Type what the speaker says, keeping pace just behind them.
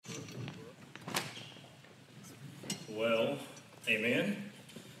Well, amen.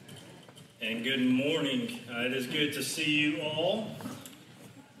 And good morning. It is good to see you all.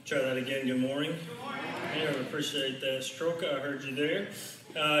 Try that again. Good morning. I appreciate that, Stroke. I heard you there.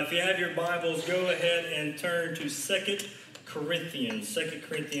 If you have your Bibles, go ahead and turn to 2 Corinthians. 2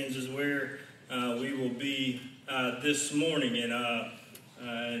 Corinthians is where we will be this morning. And I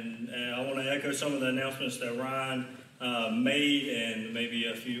want to echo some of the announcements that Ryan made and maybe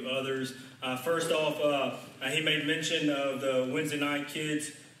a few others. First off, he made mention of the Wednesday night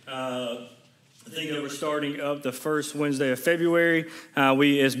kids. I think that we're starting up the first Wednesday of February.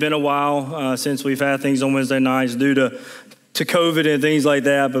 It's been a while since we've had things on Wednesday nights due to COVID and things like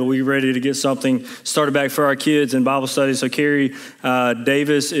that, but we're ready to get something started back for our kids in Bible study. So Carrie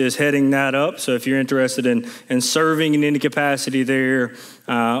Davis is heading that up. So if you're interested in serving in any capacity there,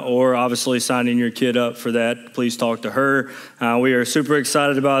 or obviously signing your kid up for that, please talk to her. We are super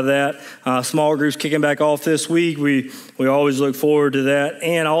excited about that. Small groups kicking back off this week. We always look forward to that.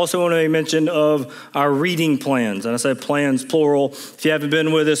 And I also want to make mention of our reading plans. And I say plans, plural. If you haven't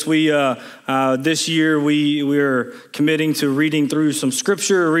been with us, this year we are committing to reading through some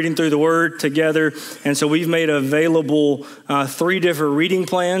scripture, reading through the Word together. And so we've made available 3 different reading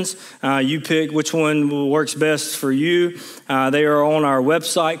plans. You pick which one works best for you. They are on our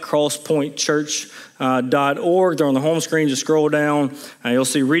website, crosspointchurch.org. They're on the home screen. Just scroll down. You'll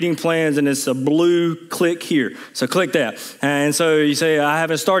see reading plans, and it's a blue click here. So click that. And so you say, I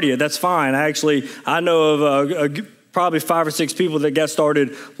haven't started yet. That's fine. I know of probably 5 or 6 people that got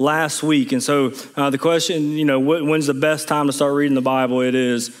started last week. And so the question, when's the best time to start reading the Bible? It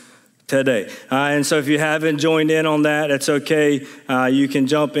is today. And so if you haven't joined in on that, it's okay. You can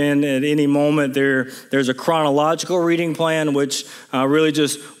jump in at any moment. There's a chronological reading plan, which really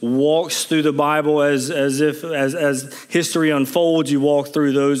just walks through the Bible as history unfolds. You walk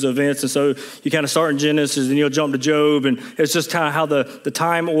through those events. And so you kind of start in Genesis and you'll jump to Job. And it's just kind of how the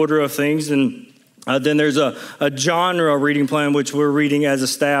time order of things. And then there's a genre reading plan, which we're reading as a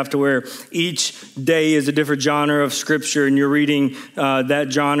staff, to where each day is a different genre of scripture, and you're reading that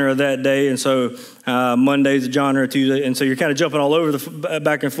genre that day. And so Monday's a genre, Tuesday, and so you're kind of jumping all over the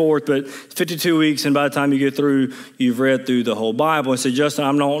back and forth. But 52 weeks, and by the time you get through, you've read through the whole Bible. And so, Justin,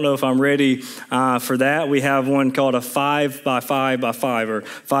 I don't know if I'm ready for that. We have one called a 5 by 5 by 5 or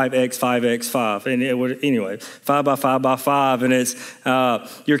 5x5x5. And anyway, 5 by 5 by 5, and it's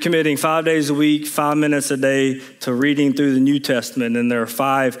you're committing 5 days a week, 5 minutes a day to reading through the New Testament, and there are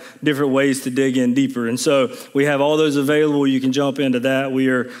 5 different ways to dig in deeper. And so we have all those available. You can jump into that. We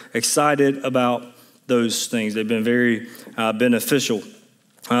are excited about those things. They've been very beneficial.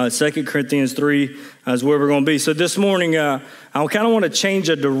 2 Corinthians 3 is where we're going to be. So this morning, I kind of want to change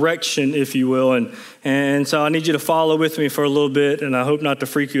a direction, if you will, and so I need you to follow with me for a little bit, and I hope not to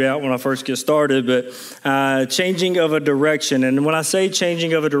freak you out when I first get started, but changing of a direction. And when I say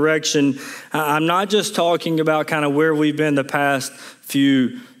changing of a direction, I'm not just talking about kind of where we've been the past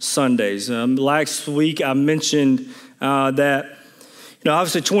few Sundays. Last week, I mentioned that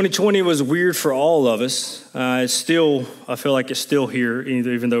obviously 2020 was weird for all of us. I feel like it's still here,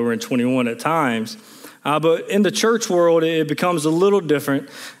 even though we're in 21 at times. But in the church world, it becomes a little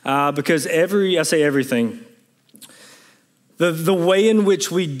different because everything. The way in which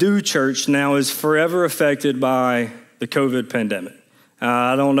we do church now is forever affected by the COVID pandemic.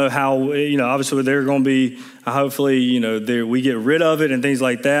 I don't know how, obviously they're going to be, hopefully, we get rid of it and things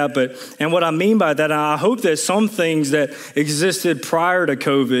like that. And what I mean by that, I hope that some things that existed prior to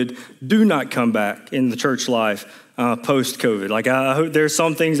COVID do not come back in the church life post-COVID. Like, I hope there's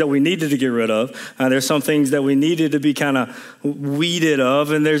some things that we needed to get rid of. There's some things that we needed to be kind of weeded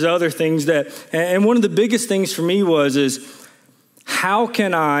of. And there's other things and one of the biggest things for me is, how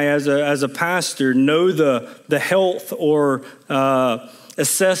can I, as a pastor, know the health or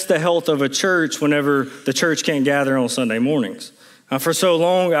assess the health of a church whenever the church can't gather on Sunday mornings? For so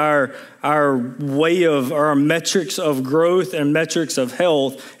long, our metrics of growth and metrics of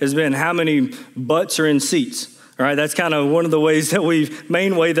health has been how many butts are in seats. All right, that's kind of one of the ways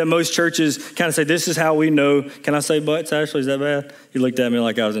main way that most churches kind of say, this is how we know. Can I say butts, Ashley? Is that bad? You looked at me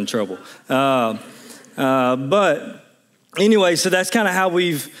like I was in trouble. But anyway, so that's kind of how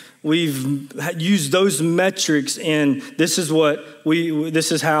we've used those metrics, and this is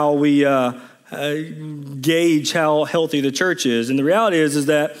how we gauge how healthy the church is. And the reality is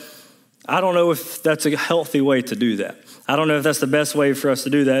that I don't know if that's a healthy way to do that. I don't know if that's the best way for us to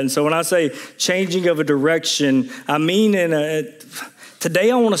do that. And so when I say changing of a direction, I mean Today,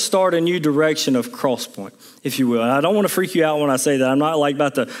 I want to start a new direction of Crosspoint, if you will. And I don't want to freak you out when I say that. I'm not like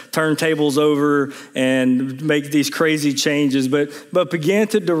about to turn tables over and make these crazy changes, but begin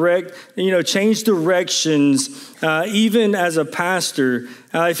to change directions, even as a pastor.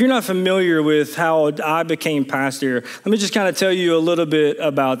 If you're not familiar with how I became pastor, let me just kind of tell you a little bit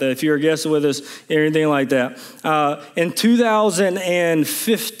about that. If you're a guest with us or anything like that. In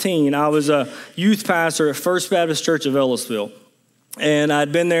 2015, I was a youth pastor at First Baptist Church of Ellisville. And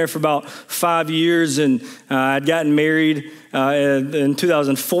I'd been there for about 5 years, and I'd gotten married in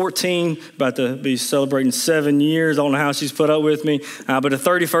 2014, about to be celebrating 7 years. I don't know how she's put up with me, but the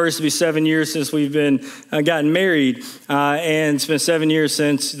 31st will be 7 years since we've been gotten married, and it's been 7 years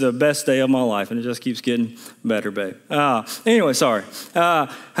since the best day of my life, and it just keeps getting better, babe. Anyway, sorry.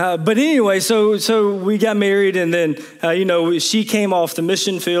 But anyway, so we got married, and then, she came off the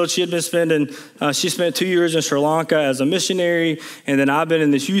mission field. She spent 2 years in Sri Lanka as a missionary, and then I've been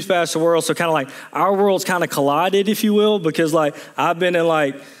in this youth pastor world. So kind of like our worlds kind of collided, if you will, because like I've been in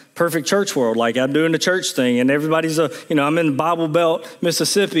like perfect church world. Like I'm doing the church thing, and everybody's I'm in Bible Belt,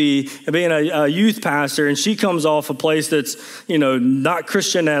 Mississippi, being a youth pastor, and she comes off a place that's, not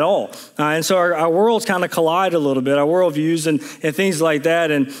Christian at all. And so our worlds kind of collide a little bit, our worldviews and things like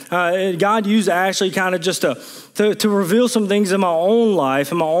that. And God used Ashley kind of just to reveal some things in my own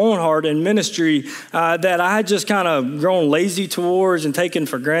life, in my own heart and ministry that I had just kind of grown lazy towards and taken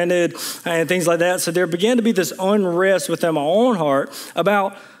for granted and things like that. So there began to be this unrest within my own heart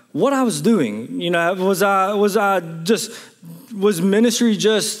about what I was doing. Was ministry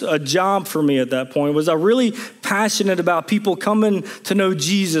just a job for me at that point? Was I really passionate about people coming to know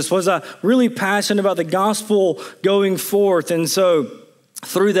Jesus? Was I really passionate about the gospel going forth? And so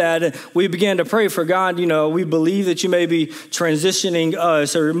through that, we began to pray for God. We believe that you may be transitioning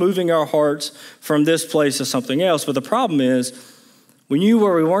us or moving our hearts from this place to something else. But the problem is, we knew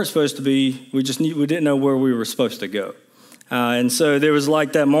where we weren't supposed to be. We didn't know where we were supposed to go. And so there was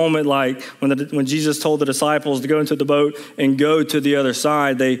like that moment, like when Jesus told the disciples to go into the boat and go to the other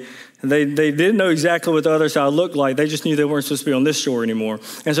side. They didn't know exactly what the other side looked like. They just knew they weren't supposed to be on this shore anymore.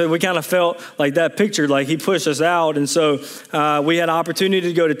 And so we kind of felt like that picture, like he pushed us out. And so we had opportunity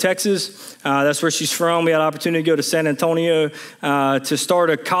to go to Texas. That's where she's from. We had opportunity to go to San Antonio to start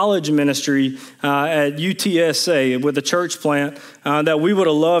a college ministry at UTSA with a church plant that we would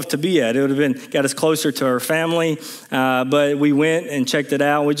have loved to be at. It would have got us closer to our family. But we went and checked it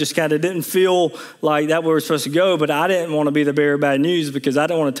out. We just kind of didn't feel like that where we were supposed to go. But I didn't want to be the bearer of bad news because I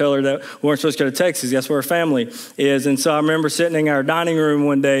didn't want to tell her that we weren't supposed to go to Texas. That's where her family is. And so I remember sitting in our dining room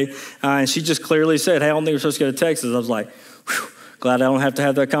one day, and she just clearly said, "Hey, I don't think we're supposed to go to Texas." I was like, glad I don't have to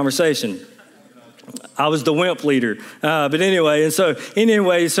have that conversation. I was the wimp leader. But anyway, so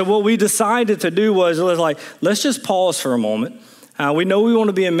what we decided to do was let's just pause for a moment. We know we want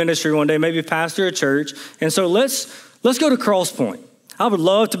to be in ministry one day, maybe pastor a church. And so let's go to Crosspoint. I would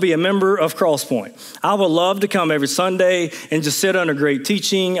love to be a member of Crosspoint. I would love to come every Sunday and just sit under great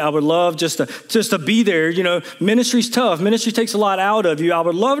teaching. I would love just to be there. Ministry's tough. Ministry takes a lot out of you. I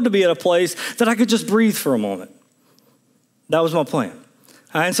would love to be at a place that I could just breathe for a moment. That was my plan.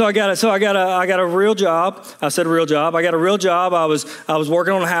 And so I got a real job. I said a real job. I got a real job. I was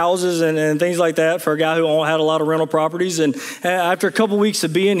working on houses and things like that for a guy who had a lot of rental properties. And after a couple weeks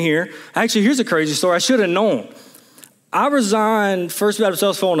of being here, actually, here's a crazy story. I should have known. I resigned First Baptist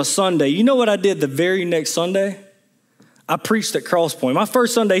Ellisville on a Sunday. You know what I did the very next Sunday? I preached at Crosspoint. My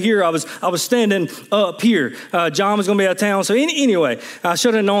first Sunday here, I was standing up here. John was going to be out of town. So anyway, I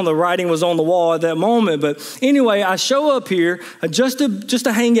should have known the writing was on the wall at that moment. But anyway, I show up here just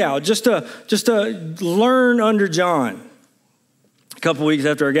to hang out, just to learn under John. A couple weeks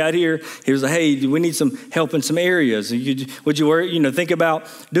after I got here, he was like, "Hey, we need some help in some areas. Would you think about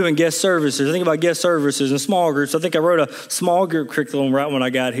doing guest services? Think about guest services and small groups." I think I wrote a small group curriculum right when I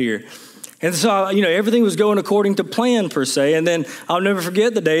got here. And so, everything was going according to plan per se. And then I'll never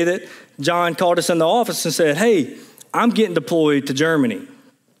forget the day that John called us in the office and said, "Hey, I'm getting deployed to Germany.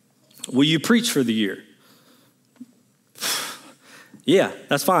 Will you preach for the year?" Yeah,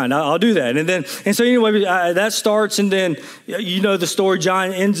 that's fine. I'll do that. And so anyway, that starts, and then the story.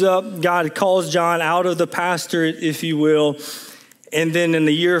 God calls John out of the pastorate, if you will. And then in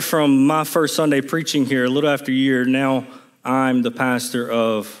the year from my first Sunday preaching here, a little after a year, now I'm the pastor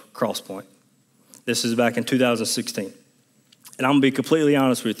of Crosspoint. This is back in 2016. And I'm going to be completely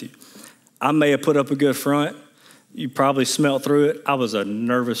honest with you. I may have put up a good front. You probably smelled through it. I was a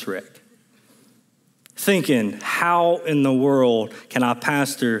nervous wreck. Thinking, how in the world can I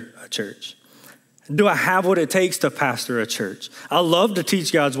pastor a church? Do I have what it takes to pastor a church? I love to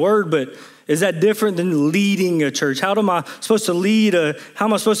teach God's word, but Is that different than leading a church? How am I supposed to lead a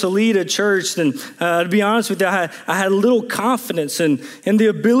church? Then, to be honest with you, I had little confidence in the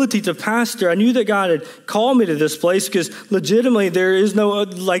ability to pastor. I knew that God had called me to this place because legitimately there was no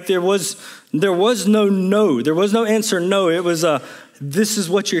no. There was no answer no. It was this is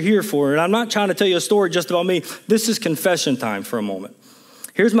what you're here for. And I'm not trying to tell you a story just about me. This is confession time for a moment.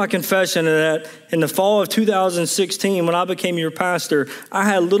 Here's my confession that in the fall of 2016, when I became your pastor, I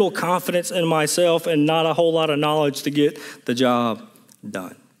had little confidence in myself and not a whole lot of knowledge to get the job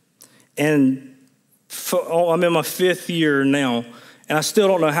done. And I'm in my 5th year now, and I still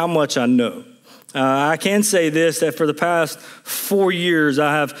don't know how much I know. I can say this, that for the past 4 years,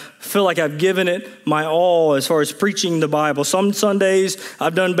 feel like I've given it my all as far as preaching the Bible. Some Sundays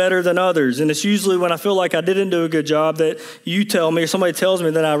I've done better than others. And it's usually when I feel like I didn't do a good job that you tell me or somebody tells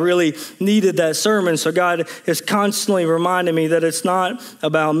me that I really needed that sermon. So God is constantly reminding me that it's not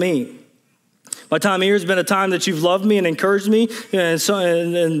about me. My time here has been a time that you've loved me and encouraged me. And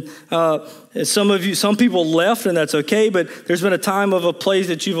some people left, and that's okay. But there's been a time of a place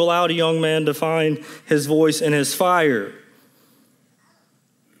that you've allowed a young man to find his voice and his fire.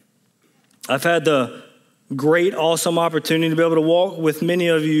 I've had the great, awesome opportunity to be able to walk with many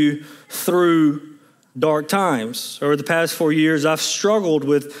of you through dark times. Over the past 4 years, I've struggled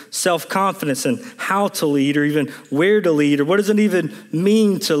with self-confidence and how to lead or even where to lead or what does it even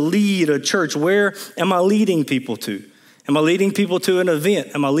mean to lead a church? Where am I leading people to? Am I leading people to an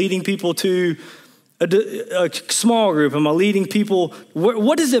event? Am I leading people to a small group? Am I leading people?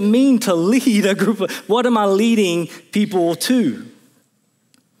 What does it mean to lead a group? What am I leading people to?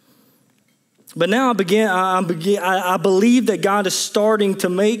 But now I believe that God is starting to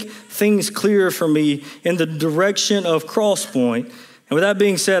make things clear for me in the direction of Crosspoint. And with that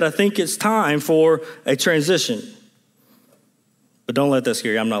being said, I think it's time for a transition. But don't let that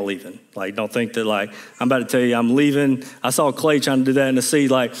scare you. I'm not leaving. Don't think that I'm about to tell you I'm leaving. I saw Clay trying to do that in the seat.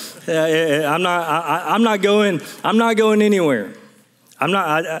 I'm not going anywhere.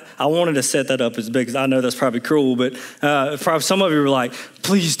 I wanted to set that up as big because I know that's probably cruel, but probably some of you were like,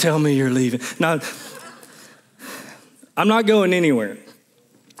 please tell me you're leaving. No, I'm not going anywhere.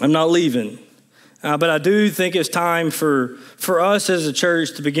 I'm not leaving. But I do think it's time for us as a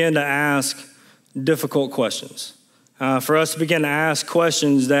church to begin to ask difficult questions. For us to begin to ask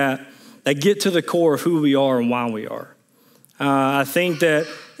questions that get to the core of who we are and why we are. I think that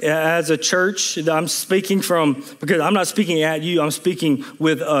as a church, I'm speaking because I'm not speaking at you, I'm speaking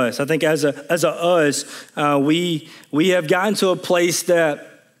with us. I think as us, we have gotten to a place that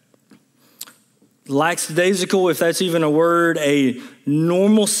lackadaisical, if that's even a word, a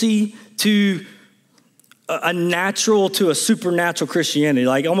normalcy to a natural to a supernatural Christianity.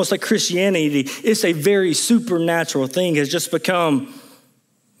 Almost like Christianity, it's a very supernatural thing, has just become,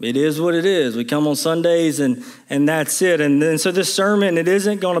 it is what it is. We come on Sundays and that's it. And so this sermon, it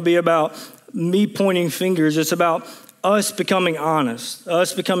isn't going to be about me pointing fingers. It's about us becoming honest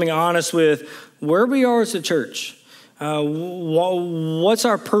with where we are as a church. What's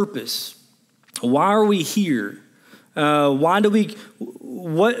our purpose? Why are we here?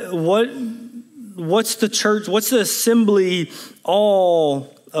 What's the church? What's the assembly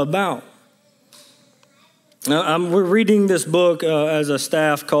all about? We're reading this book as a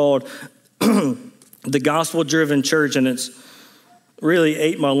staff called The Gospel-Driven Church, and it's really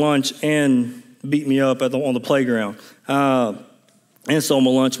ate my lunch and beat me up on the playground and stole my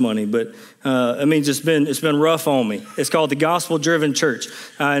lunch money. But it's been rough on me. It's called The Gospel-Driven Church.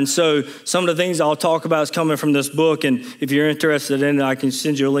 And so some of the things I'll talk about is coming from this book. And if you're interested in it, I can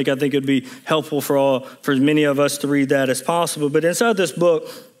send you a link. I think it'd be helpful for as many of us to read that as possible. But inside this book,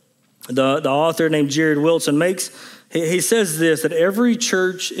 the author named Jared Wilson he says this, that every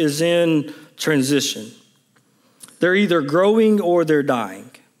church is in transition. They're either growing or they're dying.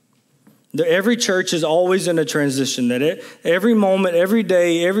 Every church is always in a transition. That every moment, every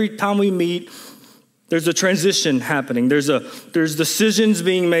day, every time we meet, there's a transition happening. There's decisions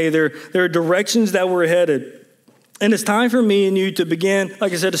being made. There are directions that we're headed. And it's time for me and you to begin,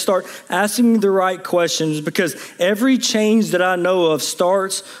 like I said, to start asking the right questions, because every change that I know of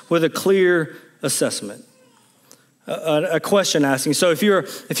starts with a clear assessment, a question asking. So if you're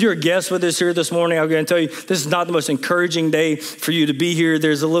a guest with us here this morning, I'm going to tell you this is not the most encouraging day for you to be here.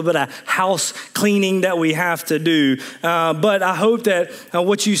 There's a little bit of house cleaning that we have to do. But I hope that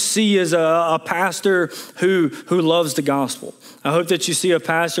what you see is a pastor who loves the gospel. I hope that you see a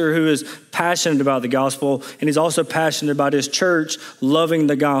pastor who is passionate about the gospel, and he's also passionate about his church loving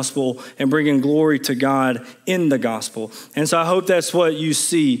the gospel and bringing glory to God in the gospel. And so I hope that's what you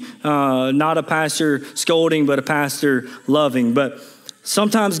see, not a pastor scolding, but a pastor loving. But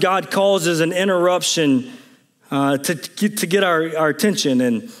Sometimes God causes an interruption to get our attention.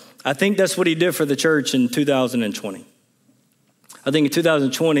 And I think that's what he did for the church in 2020. I think in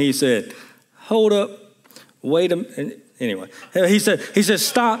 2020, he said, hold up, wait a minute. Anyway, he said,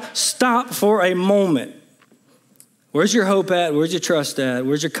 stop for a moment. Where's your hope at? Where's your trust at?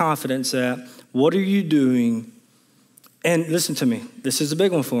 Where's your confidence at? What are you doing? And listen to me. This is a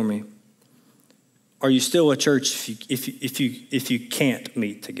big one for me. Are you still a church if you can't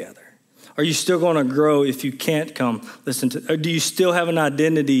meet together? Are you still going to grow if you can't come listen to? Or do you still have an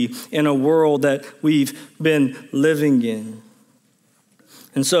identity in a world that we've been living in?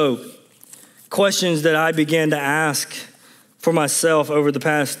 And so, questions that I began to ask for myself over the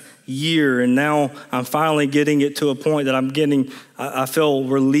past year, and now I'm finally getting it to a point that I feel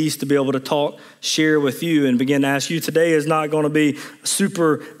released to be able to share with you and begin to ask you. Today is not going to be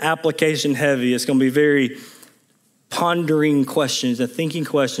super application heavy. It's going to be very pondering questions and thinking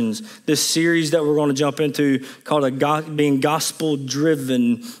questions. This series that we're going to jump into called being gospel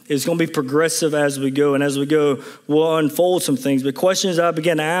driven is going to be progressive as we go. And as we go, we'll unfold some things. But questions I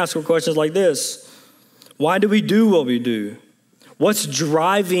began to ask were questions like this. Why do we do what we do? What's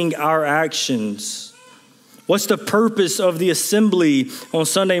driving our actions? What's the purpose of the assembly on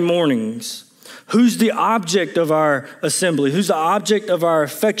Sunday mornings? Who's the object of our assembly? Who's the object of our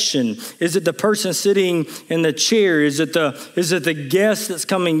affection? Is it the person sitting in the chair? Is it the guest that's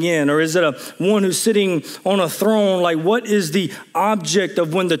coming in? Or is it one who's sitting on a throne? Like, what is the object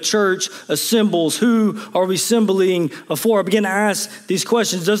of when the church assembles? Who are we assembling for? I begin to ask these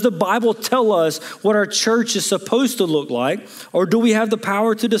questions. Does the Bible tell us what our church is supposed to look like? Or do we have the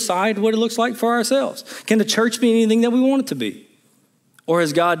power to decide what it looks like for ourselves? Can the church be anything that we want it to be? Or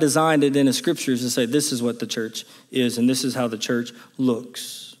has God designed it in his scriptures to say, this is what the church is and this is how the church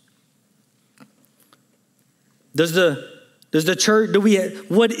looks? What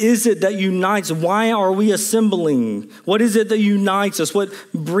is it that unites? Why are we assembling? What is it that unites us? What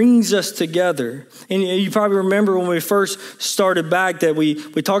brings us together? And you probably remember when we first started back that we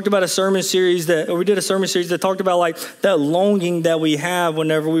talked about we did a sermon series that talked about like that longing that we have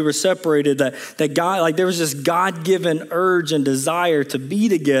whenever we were separated, that God, like there was this God-given urge and desire to be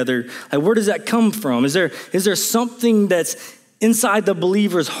together. Like, where does that come from? Is there something that's inside the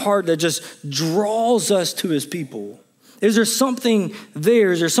believer's heart that just draws us to his people? Is there something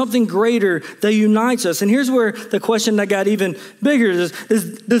there? Is there something greater that unites us? And here's where the question that got even bigger is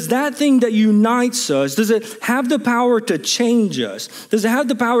does that thing that unites us, does it have the power to change us? Does it have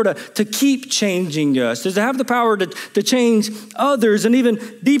the power to keep changing us? Does it have the power to change others? And even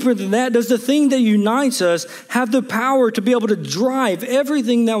deeper than that, does the thing that unites us have the power to be able to drive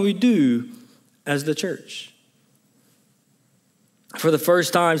everything that we do as the church? For the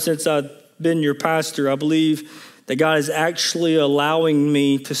first time since I've been your pastor, I believe that God is actually allowing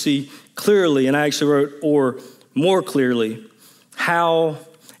me to see clearly, and I actually wrote, or more clearly, how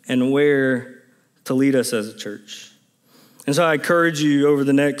and where to lead us as a church. And so I encourage you over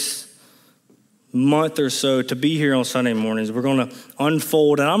the next month or so to be here on Sunday mornings. We're going to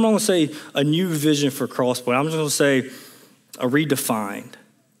unfold, and I'm not going to say a new vision for Crosspoint. I'm just going to say a redefined,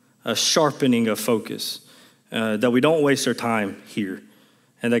 a sharpening of focus, that we don't waste our time here,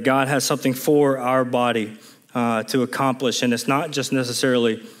 and that God has something for our body to accomplish. And it's not just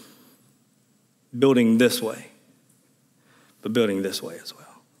necessarily building this way, but building this way as well.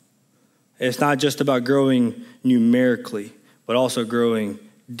 It's not just about growing numerically, but also growing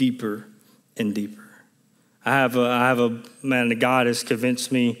deeper and deeper. I have a man, God has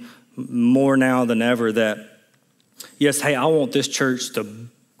convinced me more now than ever that, yes, hey, I want this church to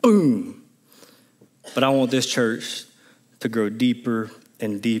boom, but I want this church to grow deeper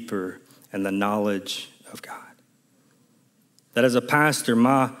and deeper in the knowledge of God. That as a pastor,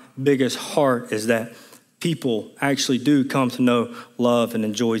 my biggest heart is that people actually do come to know, love, and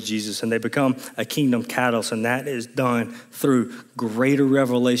enjoy Jesus, and they become a kingdom catalyst, and that is done through greater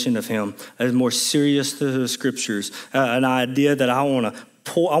revelation of him, that is more serious to the scriptures, an idea that I want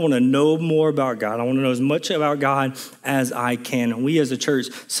to know more about God. I want to know as much about God as I can. And we as a church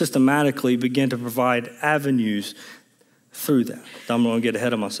systematically begin to provide avenues through that. I'm going to get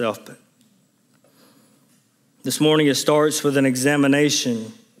ahead of myself, but this morning it starts with an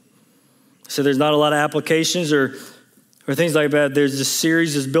examination. So there's not a lot of applications or things like that. There's this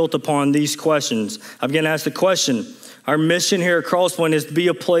series is built upon these questions. I began to ask the question. Our mission here at Crosspoint is to be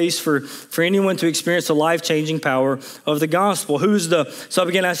a place for anyone to experience the life-changing power of the gospel. So I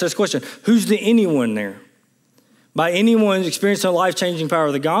began to ask this question. Who's the anyone there? By anyone experiencing the life-changing power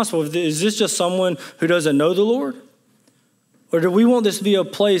of the gospel, is this just someone who doesn't know the Lord? Or do we want this to be a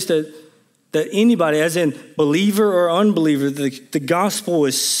place that that anybody, as in believer or unbeliever, the gospel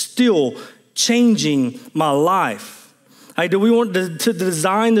is still changing my life? Do we want to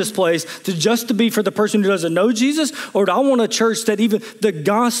design this place to be for the person who doesn't know Jesus? Or do I want a church that even the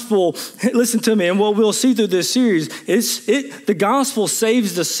gospel, listen to me, and what we'll see through this series, the gospel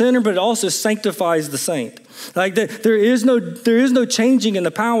saves the sinner, but it also sanctifies the saint. Like there is no changing in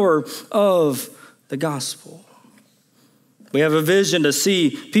the power of the gospel. We have a vision to see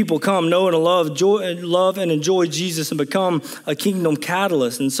people come, know and love and enjoy Jesus and become a kingdom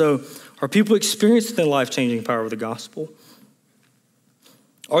catalyst. And so are people experiencing the life-changing power of the gospel?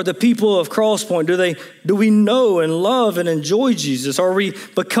 Are the people of Crosspoint, do we know and love and enjoy Jesus? Are we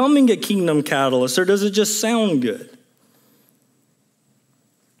becoming a kingdom catalyst, or does it just sound good?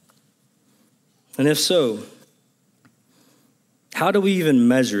 And if so, how do we even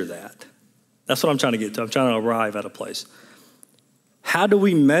measure that? That's what I'm trying to get to. I'm trying to arrive at a place. How do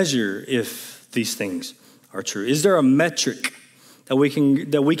we measure if these things are true? Is there a metric that we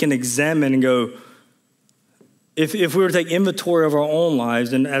can examine and go, if we were to take inventory of our own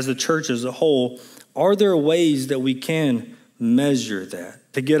lives and as the church as a whole, are there ways that we can measure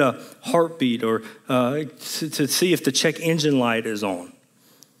that? To get a heartbeat or to see if the check engine light is on.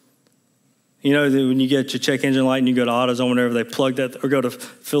 You know, when you get your check engine light and you go to AutoZone, whenever they plug that, or go to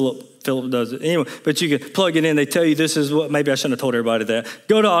Philip does it. Anyway, but you can plug it in. They tell you this is what, maybe I shouldn't have told everybody that.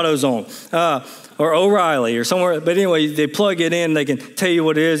 Go to AutoZone or O'Reilly or somewhere. But anyway, they plug it in. They can tell you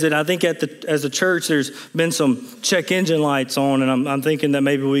what it is. And I think as a church, there's been some check engine lights on. And I'm thinking that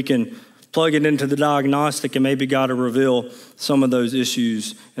maybe we can plug it into the diagnostic and maybe God will reveal some of those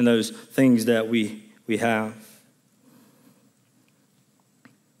issues and those things that we have.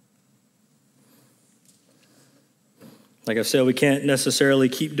 Like I said, we can't necessarily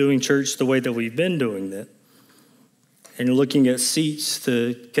keep doing church the way that we've been doing it and looking at seats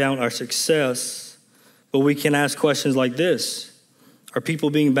to count our success. But we can ask questions like this. Are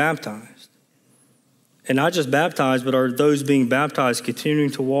people being baptized? And not just baptized, but are those being baptized continuing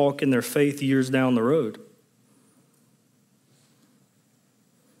to walk in their faith years down the road?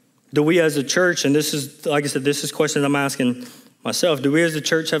 Do we as a church, and this is, like I said, this is questions I'm asking myself, do we as a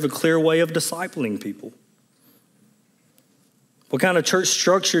church have a clear way of discipling people? What kind of church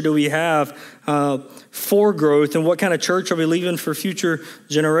structure do we have for growth, and what kind of church are we leaving for future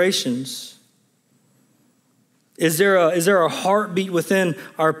generations? Is there a heartbeat within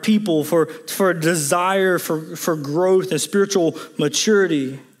our people for a desire for growth and spiritual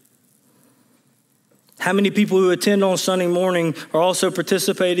maturity? How many people who attend on Sunday morning are also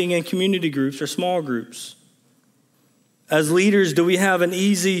participating in community groups or small groups? As leaders, do we have an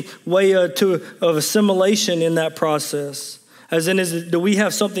easy way of assimilation in that process? As in, do we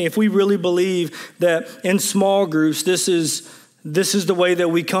have something, if we really believe that in small groups, this is the way that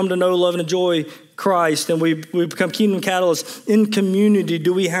we come to know, love, and enjoy Christ, and we become kingdom catalysts in community,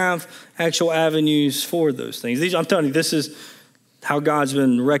 do we have actual avenues for those things? I'm telling you, this is how God's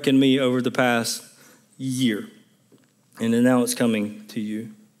been wrecking me over the past year. And then now it's coming to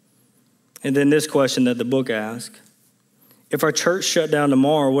you. And then this question that the book asks, if our church shut down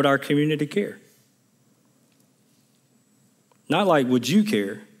tomorrow, would our community care? Not like, would you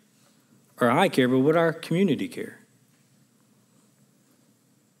care or I care, but would our community care?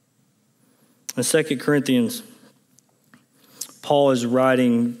 In 2 Corinthians, Paul is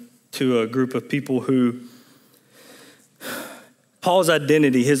writing to a group of people who, Paul's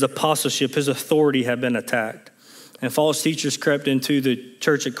identity, his apostleship, his authority had been attacked. And false teachers crept into the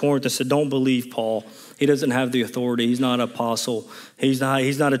church at Corinth and said, don't believe Paul. He doesn't have the authority. He's not an apostle. He's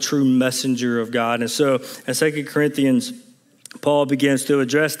not a true messenger of God. And so in 2 Corinthians, Paul begins to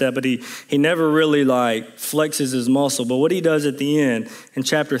address that, but he never really flexes his muscle. But what he does at the end, in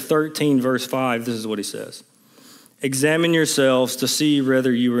chapter 13, verse 5, this is what he says. Examine yourselves to see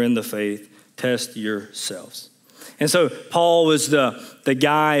whether you are in the faith. Test yourselves. And so Paul was the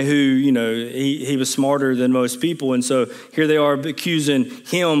guy who, he was smarter than most people. And so here they are accusing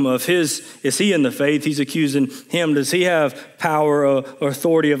him of is he in the faith? He's accusing him. Does he have power or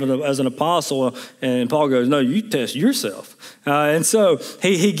authority as an apostle? And Paul goes, no, you test yourself. And so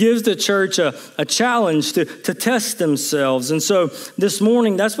he gives the church a challenge to test themselves. And so this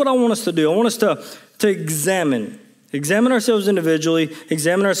morning, that's what I want us to do. I want us to examine ourselves individually,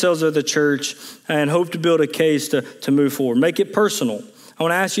 examine ourselves as a church, and hope to build a case to move forward. Make it personal. I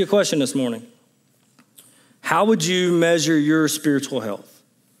want to ask you a question this morning. How would you measure your spiritual health?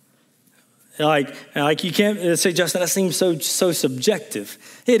 Like you can't say, Justin, that seems so subjective.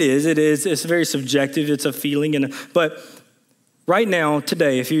 It is. It's very subjective. It's a feeling. But right now,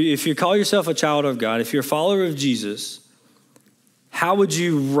 today, if you call yourself a child of God, if you're a follower of Jesus, how would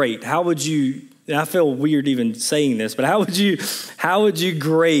you rate? How would you, and I feel weird even saying this, but how would you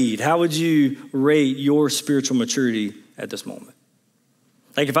grade? How would you rate your spiritual maturity at this moment?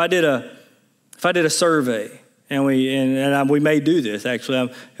 Like if I did a survey, and we may do this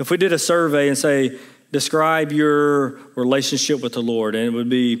actually. If we did a survey and say, describe your relationship with the Lord, and it would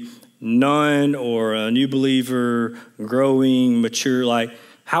be none or a new believer, growing, mature, like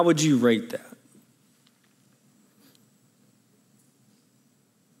how would you rate that?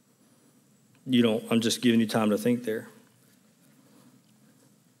 I'm just giving you time to think there.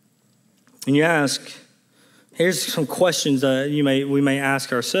 And you ask, here's some questions that we may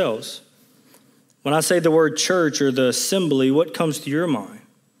ask ourselves. When I say the word church or the assembly, what comes to your mind?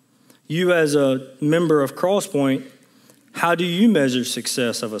 You as a member of Crosspoint, how do you measure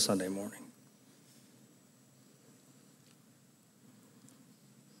success of a Sunday morning?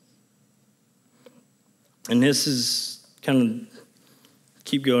 And this is kind of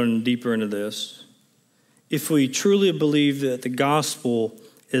keep going deeper into this. If we truly believe that the gospel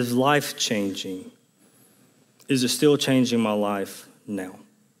is life-changing, is it still changing my life now?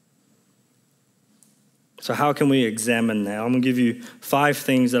 So how can we examine that? I'm going to give you 5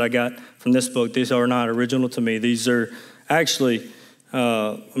 things that I got from this book. These are not original to me. These are actually,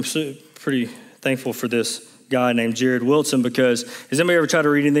 I'm pretty thankful for this guy named Jared Wilson, because has anybody ever tried to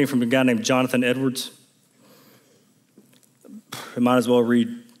read anything from a guy named Jonathan Edwards? You might as well read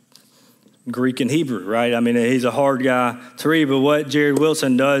Greek and Hebrew, right? I mean, he's a hard guy to read, but what Jared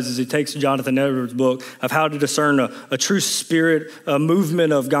Wilson does is he takes Jonathan Edwards' book of how to discern a true spirit, a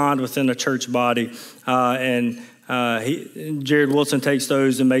movement of God within a church body, Jared Wilson takes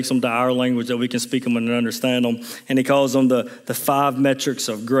those and makes them to our language that we can speak them and understand them, and he calls them the 5 metrics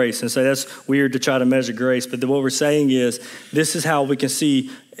of grace. And so that's weird to try to measure grace, but what we're saying is this is how we can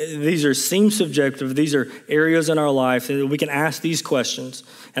see. These seem subjective. These are areas in our life that we can ask these questions.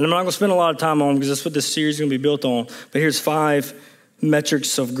 And I'm not going to spend a lot of time on them because that's what this series is going to be built on. But here's 5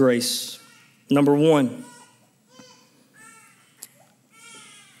 metrics of grace. Number 1,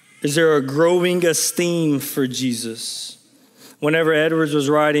 is there a growing esteem for Jesus? Whenever Edwards was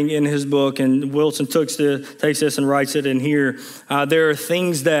writing in his book, and Wilson takes this and writes it in here, there are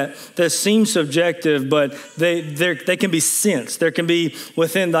things that seem subjective, but they can be sensed. There can be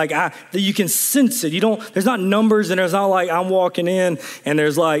within, you can sense it. There's not numbers, and there's not like I'm walking in and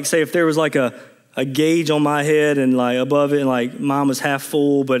there's like, say if there was like a gauge on my head and like above it, and like mine was half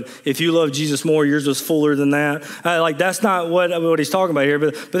full, but if you love Jesus more, yours was fuller than that. That's not what he's talking about here,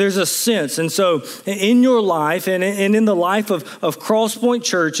 but there's a sense. And so in your life and in the life of Crosspoint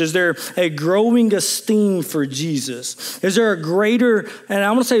Church, is there a growing esteem for Jesus? Is there a greater, and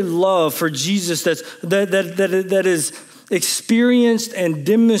I want to say love for Jesus that is experienced and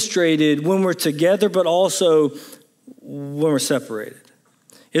demonstrated when we're together, but also when we're separated?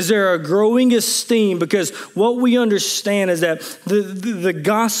 Is there a growing esteem? Because what we understand is that the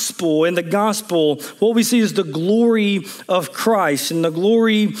gospel, what we see is the glory of Christ and the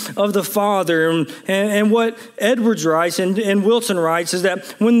glory of the Father. And what Edwards writes and Wilson writes is that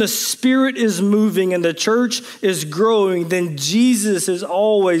when the Spirit is moving and the church is growing, then Jesus is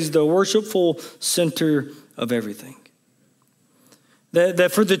always the worshipful center of everything.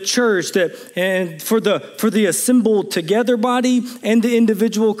 That for the church, and for the assembled together body and the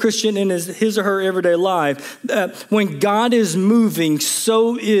individual Christian in his or her everyday life, that when God is moving,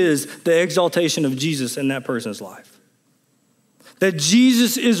 so is the exaltation of Jesus in that person's life. That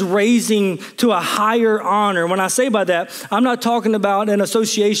Jesus is raising to a higher honor. When I say by that, I'm not talking about an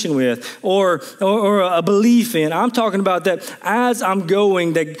association with or a belief in. I'm talking about that as I'm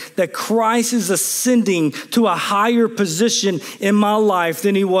going, that Christ is ascending to a higher position in my life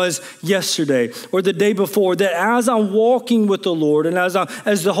than he was yesterday or the day before. That as I'm walking with the Lord and as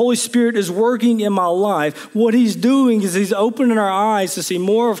the Holy Spirit is working in my life, what he's doing is he's opening our eyes to see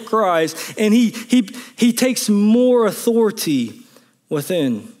more of Christ, and he takes more authority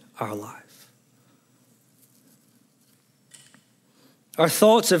within our life. Our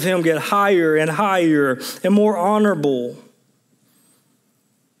thoughts of him get higher and higher and more honorable.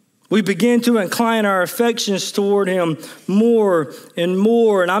 We begin to incline our affections toward him more and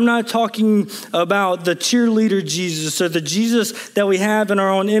more. And I'm not talking about the cheerleader Jesus or the Jesus that we have in our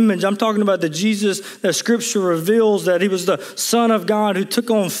own image. I'm talking about the Jesus that Scripture reveals, that he was the Son of God who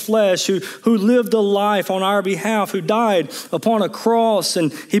took on flesh, who lived a life on our behalf, who died upon a cross,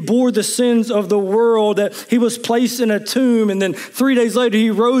 and he bore the sins of the world, that he was placed in a tomb, and then 3 days later he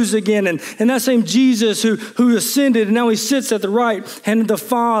rose again. And that same Jesus who ascended, and now he sits at the right hand of the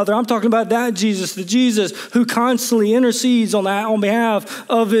Father. I'm talking about that Jesus, the Jesus who constantly intercedes on behalf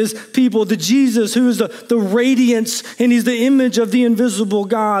of his people, the Jesus who is the radiance and he's the image of the invisible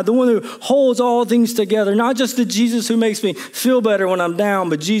God, the one who holds all things together. Not just the Jesus who makes me feel better when I'm down,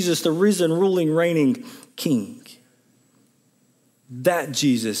 but Jesus, the risen, ruling, reigning King. That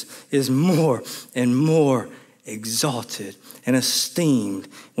Jesus is more and more exalted and esteemed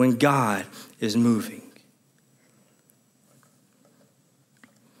when God is moving.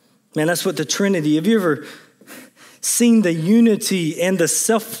 Man, that's what the Trinity, have you ever seen the unity and the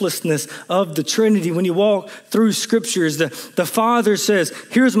selflessness of the Trinity? When you walk through scriptures, the Father says,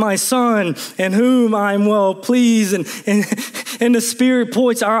 here's my Son in whom I'm well pleased. And the Spirit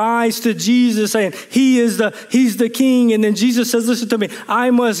points our eyes to Jesus saying, he's the King. And then Jesus says, listen to me, I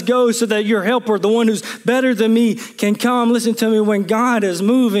must go so that your helper, the one who's better than me, can come. Listen to me, when God is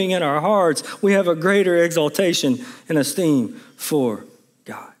moving in our hearts, we have a greater exaltation and esteem for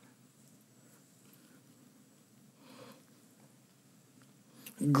God.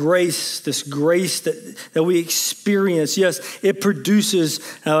 Grace, this grace that we experience, yes, it produces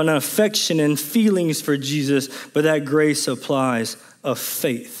an affection and feelings for Jesus, but that grace applies a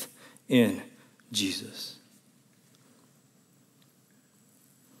faith in Jesus.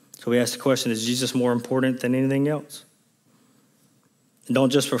 So we ask the question, is Jesus more important than anything else? And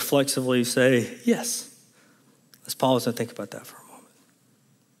don't just reflexively say, yes. Let's pause and think about that for a moment.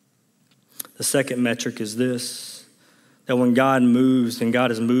 The second metric is this. That when God moves and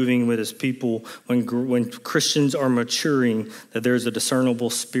God is moving with his people, when Christians are maturing, that there's a discernible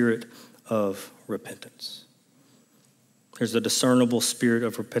spirit of repentance. There's a discernible spirit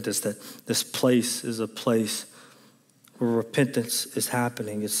of repentance, that this place is a place where repentance is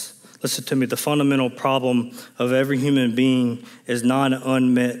happening. Listen to me, the fundamental problem of every human being is not an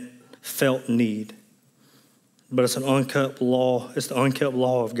unmet felt need, but it's an unkept law. It's the unkept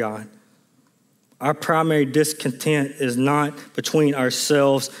law of God. Our primary discontent is not between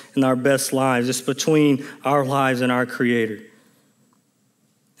ourselves and our best lives. It's between our lives and our Creator.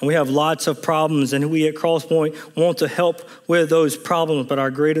 And we have lots of problems, and we at Crosspoint want to help with those problems, but our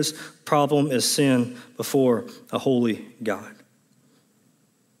greatest problem is sin before a holy God.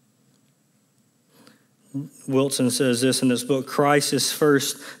 Wilson says this in this book, Christ is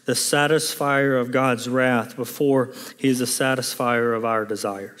first the satisfier of God's wrath before he is the satisfier of our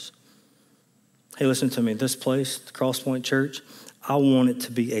desires. Hey, listen to me. This place, the Crosspoint Church, I want it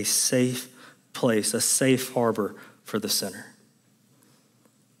to be a safe place, a safe harbor for the sinner.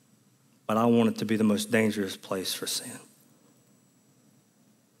 But I want it to be the most dangerous place for sin.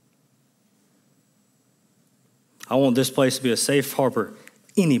 I want this place to be a safe harbor.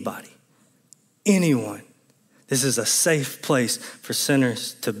 Anybody, anyone. This is a safe place for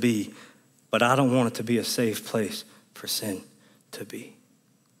sinners to be. But I don't want it to be a safe place for sin to be.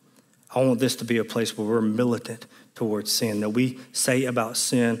 I want this to be a place where we're militant towards sin, that we say about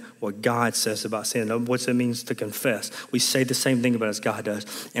sin what God says about sin, what it means to confess. We say the same thing about it as God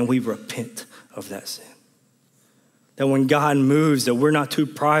does, and we repent of that sin. That when God moves, that we're not too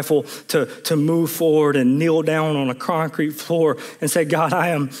prideful to move forward and kneel down on a concrete floor and say, God, I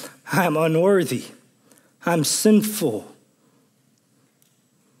am unworthy. I'm sinful.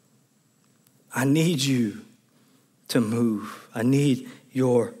 I need you to move. I need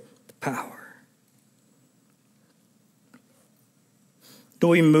your power. Do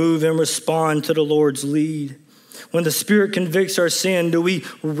we move and respond to the Lord's lead? When the Spirit convicts our sin, do we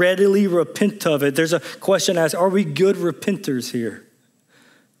readily repent of it? There's a question asked, are we good repenters here?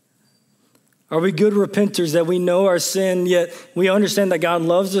 Are we good repenters that we know our sin, yet we understand that God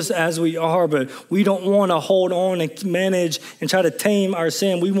loves us as we are, but we don't want to hold on and manage and try to tame our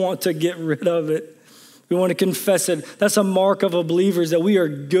sin. We want to get rid of it. We want to confess it. That's a mark of a believer, is that we are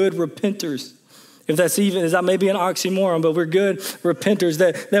good repenters. If that may be an oxymoron, but we're good repenters,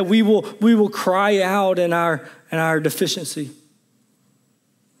 that we will cry out in our deficiency.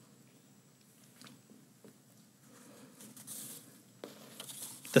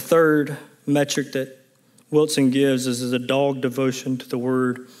 The third metric that Wilson gives is a dog devotion to the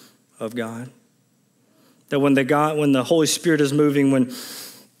Word of God. That when the Holy Spirit is moving, when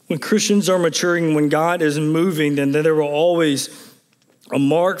Christians are maturing, when God is moving, then there will always, a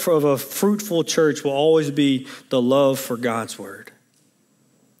mark of a fruitful church will always be the love for God's Word.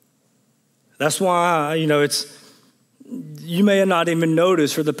 That's why, you may have not even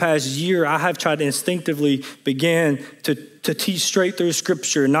noticed for the past year, I have tried to instinctively begin to teach straight through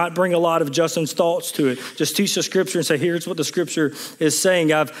Scripture, not bring a lot of Justin's thoughts to it. Just teach the Scripture and say, here's what the Scripture is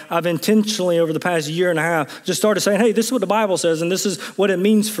saying. I've intentionally, over the past year and a half, just started saying, hey, this is what the Bible says, and this is what it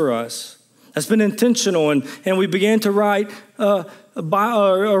means for us. That's been intentional, and we began to write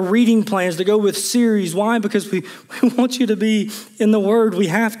reading plans to go with series. Why? Because we want you to be in the Word. We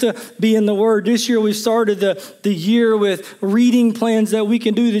have to be in the Word. This year we started the year with reading plans that we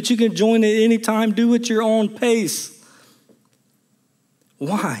can do, that you can join at any time, do at your own pace.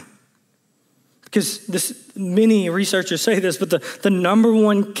 Why? Because many researchers say this, but the number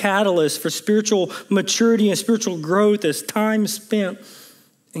one catalyst for spiritual maturity and spiritual growth is time spent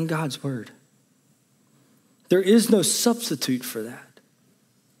in God's Word. There is no substitute for that.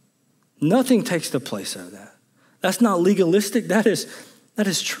 Nothing takes the place of that. That's not legalistic. That is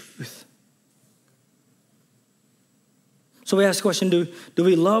truth. So we ask the question, do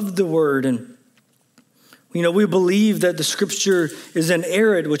we love the Word? And we believe that the Scripture is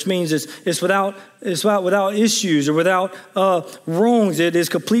inerrant, which means it's without issues or without wrongs. It is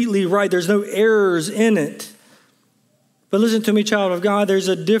completely right. There's no errors in it. But listen to me, child of God, there's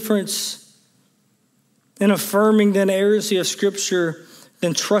a difference in affirming the inerrancy of Scripture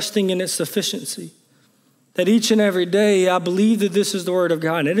than trusting in its sufficiency. That each and every day I believe that this is the Word of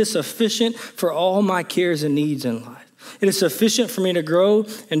God, and it is sufficient for all my cares and needs in life. It is sufficient for me to grow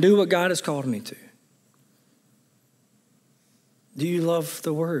and do what God has called me to. Do you love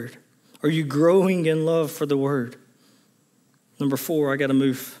the Word? Are you growing in love for the Word? Number 4, I got to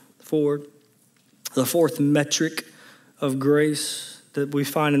move forward. The fourth metric of grace that we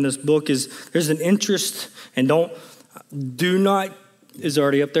find in this book is there's an interest, and do not, is it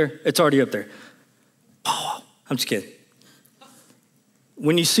already up there? It's already up there. Oh, I'm just kidding.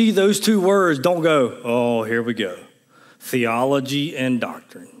 When you see those two words, don't go, oh, here we go. Theology and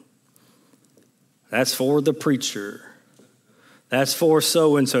doctrine. That's for the preacher. That's for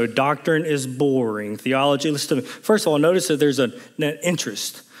so-and-so. Doctrine is boring. Theology, listen to me. First of all, notice that there's an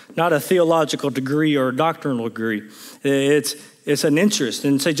interest, not a theological degree or a doctrinal degree. It's an interest.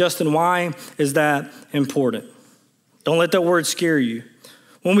 And say, Justin, why is that important? Don't let that word scare you.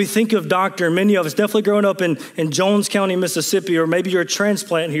 When we think of doctrine, many of us definitely growing up in Jones County, Mississippi, or maybe you're a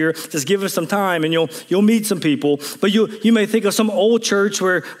transplant here, just give us some time and you'll meet some people. But you may think of some old church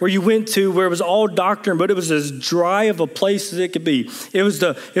where you went to where it was all doctrine, but it was as dry of a place as it could be. It was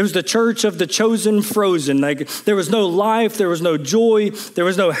the church of the chosen frozen. Like there was no life, there was no joy, there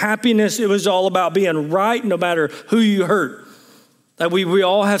was no happiness. It was all about being right no matter who you hurt. Like we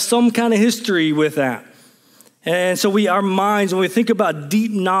all have some kind of history with that. And so our minds, when we think about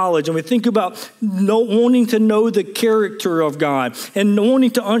deep knowledge and we think about wanting to know the character of God and wanting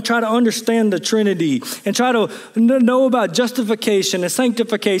to try to understand the Trinity and try to know about justification and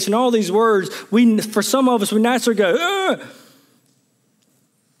sanctification, all these words, for some of us, we naturally go, ugh.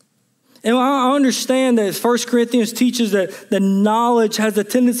 And I understand that 1 Corinthians teaches that the knowledge has a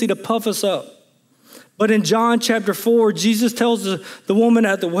tendency to puff us up. But in John chapter 4, Jesus tells the woman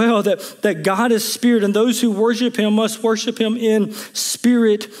at the well that God is spirit, and those who worship him must worship him in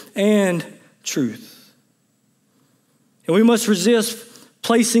spirit and truth. And we must resist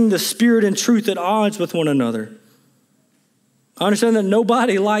placing the spirit and truth at odds with one another. I understand that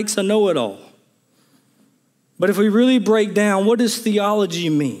nobody likes a know-it-all. But if we really break down, what does theology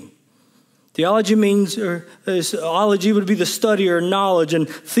mean? Theology means, ology would be the study or knowledge, and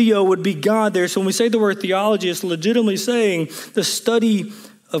theo would be God there. So when we say the word theology, it's legitimately saying the study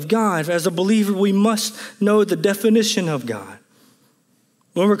of God. As a believer, we must know the definition of God.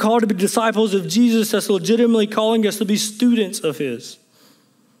 When we're called to be disciples of Jesus, that's legitimately calling us to be students of his.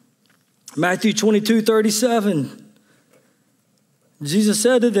 Matthew 22:37. Jesus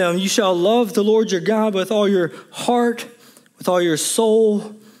said to them, you shall love the Lord your God with all your heart, with all your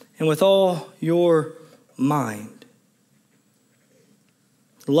soul, and with all your mind.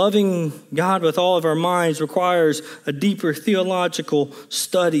 Loving God with all of our minds requires a deeper theological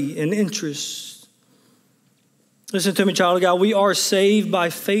study and interest. Listen to me, child of God. We are saved by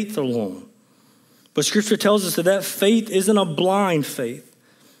faith alone. But Scripture tells us that faith isn't a blind faith.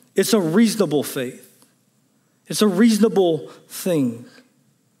 It's a reasonable faith. It's a reasonable thing.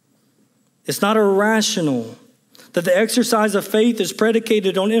 It's not irrational. That the exercise of faith is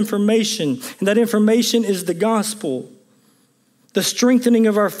predicated on information, and that information is the gospel. The strengthening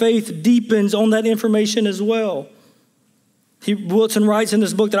of our faith deepens on that information as well. Wilson writes in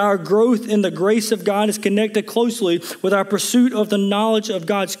this book that our growth in the grace of God is connected closely with our pursuit of the knowledge of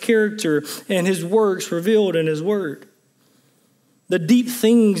God's character and his works revealed in his word. The deep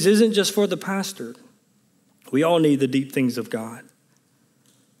things isn't just for the pastor. We all need the deep things of God.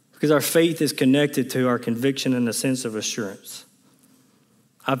 Because our faith is connected to our conviction and a sense of assurance.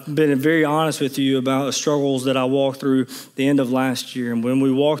 I've been very honest with you about the struggles that I walked through the end of last year. And when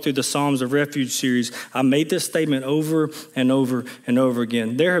we walked through the Psalms of Refuge series, I made this statement over and over and over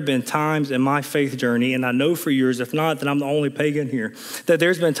again. There have been times in my faith journey, and I know for yours, if not, then I'm the only pagan here, that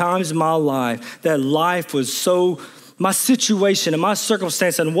there's been times in my life that life was so, my situation and my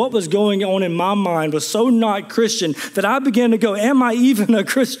circumstance and what was going on in my mind was so not Christian that I began to go, am I even a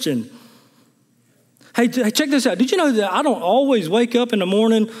Christian? Hey, check this out. Did you know that I don't always wake up in the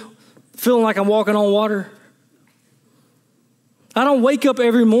morning feeling like I'm walking on water? I don't wake up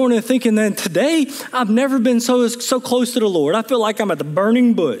every morning thinking that today I've never been so close to the Lord. I feel like I'm at the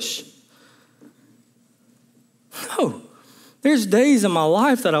burning bush. No. There's days in my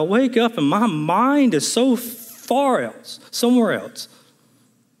life that I wake up and my mind is so far else, somewhere else,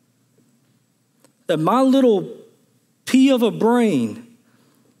 that my little pea of a brain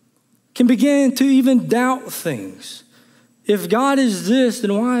can begin to even doubt things. If God is this,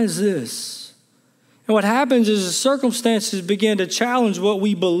 then why is this? And what happens is the circumstances begin to challenge what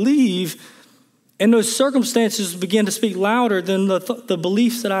we believe, and those circumstances begin to speak louder than the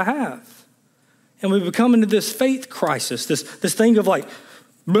beliefs that I have. And we become into this faith crisis, this thing of like,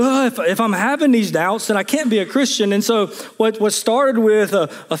 if I'm having these doubts, then I can't be a Christian. And so what started with a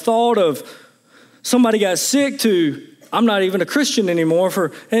thought of somebody got sick to I'm not even a Christian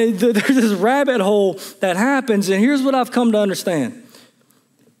anymore. There's this rabbit hole that happens. And here's what I've come to understand.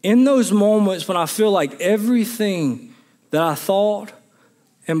 In those moments when I feel like everything that I thought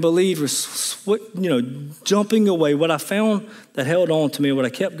and believed was, jumping away, what I found that held on to me, what I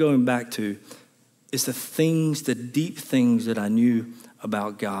kept going back to, is the deep things that I knew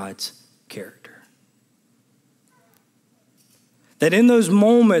about God's character. That in those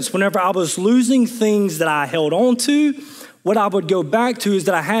moments, whenever I was losing things that I held on to, what I would go back to is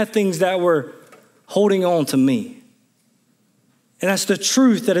that I had things that were holding on to me. And that's the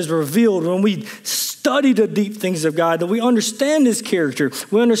truth that is revealed when we study the deep things of God, that we understand his character,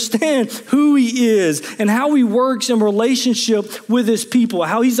 we understand who he is and how he works in relationship with his people,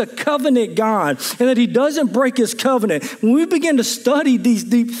 how he's a covenant God and that he doesn't break his covenant. When we begin to study these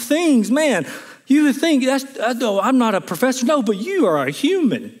deep things, man, you would think, I'm not a professor. No, but you are a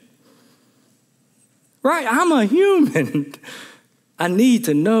human. Right? I'm a human. I need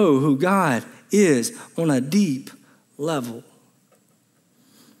to know who God is on a deep level.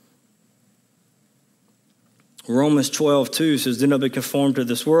 Romans 12:2 says, do not be conformed to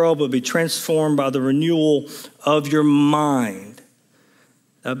this world, but be transformed by the renewal of your mind.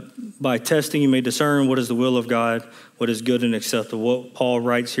 By testing, you may discern what is the will of God, what is good and acceptable. What Paul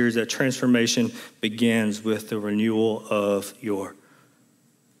writes here is that transformation begins with the renewal of your.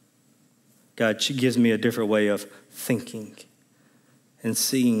 God gives me a different way of thinking and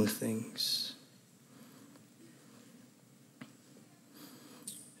seeing things.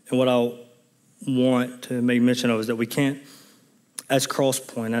 And what I want to make mention of is that we can't, as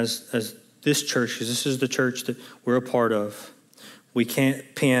Crosspoint, as this church, because this is the church that we're a part of, we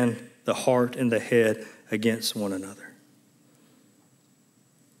can't pin the heart and the head against one another.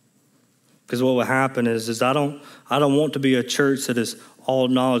 Because what will happen is I don't want to be a church that is all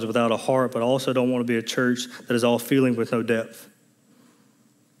knowledge without a heart, but I also don't want to be a church that is all feeling with no depth.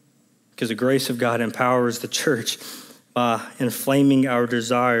 Because the grace of God empowers the church by inflaming our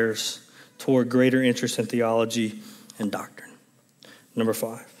desires toward greater interest in theology and doctrine. Number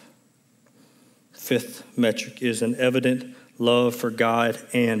 5. Fifth metric is an evident love for God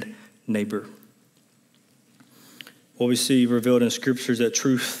and neighbor. What we see revealed in Scripture is that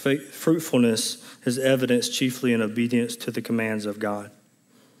true fruitfulness is evidenced chiefly in obedience to the commands of God.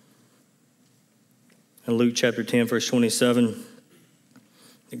 In Luke chapter 10, verse 27,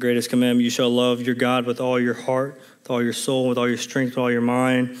 the greatest commandment, you shall love your God with all your heart, with all your soul, with all your strength, with all your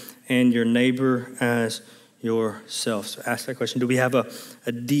mind, and your neighbor as yourself. So ask that question, do we have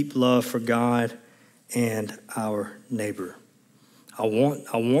a deep love for God and our neighbor? I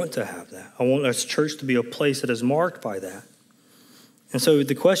want to have that. I want this church to be a place that is marked by that. And so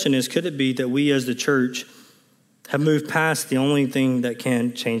the question is, could it be that we as the church have moved past the only thing that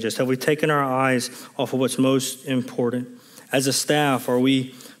can change us? Have we taken our eyes off of what's most important? As a staff, are we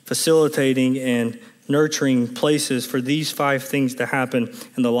facilitating and nurturing places for these 5 things to happen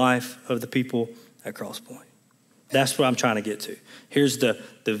in the life of the people at Crosspoint? That's what I'm trying to get to. Here's the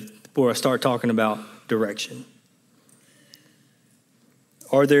where I start talking about direction.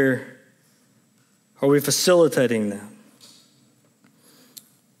 Are we facilitating that?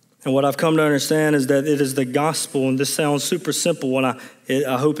 And what I've come to understand is that it is the gospel, and this sounds super simple, and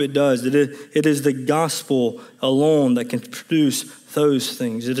I hope it does. It is the gospel alone that can produce those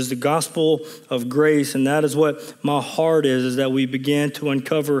things. It is the gospel of grace, and that is what my heart is that we begin to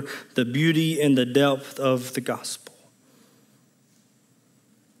uncover the beauty and the depth of the gospel.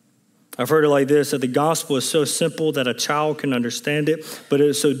 I've heard it like this, that the gospel is so simple that a child can understand it, but it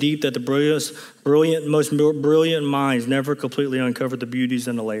is so deep that the most brilliant minds never completely uncover the beauties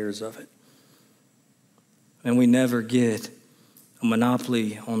and the layers of it. And we never get a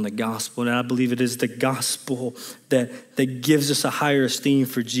monopoly on the gospel. And I believe it is the gospel that gives us a higher esteem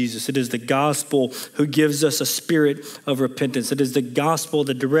for Jesus. It is the gospel who gives us a spirit of repentance. It is the gospel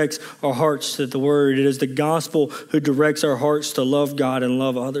that directs our hearts to the word. It is the gospel who directs our hearts to love God and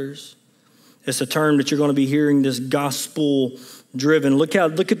love others. It's a term that you're going to be hearing, this gospel driven. Look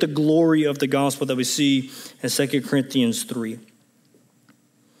at the glory of the gospel that we see in 2 Corinthians 3.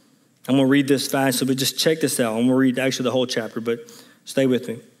 I'm going to read this fast, so but just check this out. I'm going to read actually the whole chapter, but stay with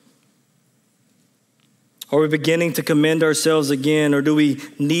me. Are we beginning to commend ourselves again, or do we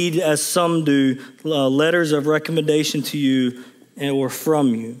need, as some do, letters of recommendation to you or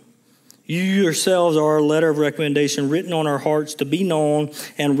from you? You yourselves are a letter of recommendation written on our hearts to be known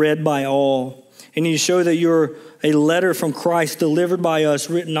and read by all. And you show that you're a letter from Christ delivered by us,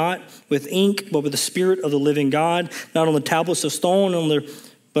 written not with ink, but with the Spirit of the living God, not on the tablets of stone,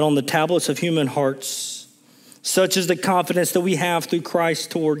 but on the tablets of human hearts. Such is the confidence that we have through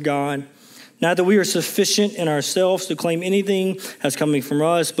Christ toward God. Not that we are sufficient in ourselves to claim anything as coming from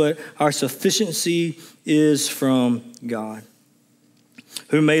us, but our sufficiency is from God,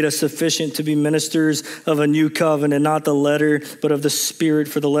 who made us sufficient to be ministers of a new covenant, not the letter, but of the Spirit.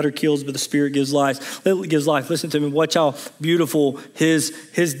 For the letter kills, but the Spirit gives life. It gives life. Listen to me. Watch how beautiful his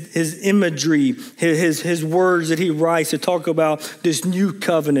imagery, his words that he writes to talk about this new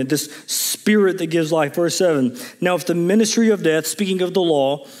covenant, this Spirit that gives life. Verse 7. Now, if the ministry of death, speaking of the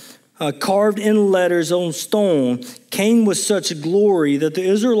law, carved in letters on stone, came with such glory that the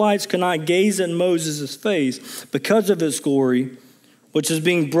Israelites could not gaze at Moses' face because of its glory, which is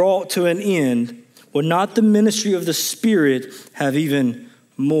being brought to an end, would not the ministry of the Spirit have even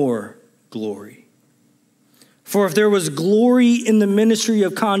more glory? For if there was glory in the ministry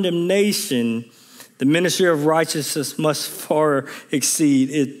of condemnation, the ministry of righteousness must far exceed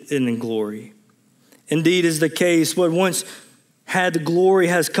it in glory. Indeed is the case, what once had the glory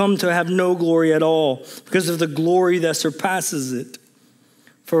has come to have no glory at all because of the glory that surpasses it.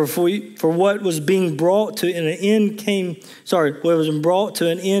 For what was being brought to an end came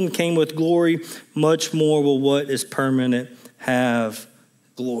with glory, much more will what is permanent have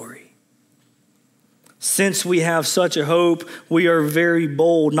glory. Since we have such a hope, we are very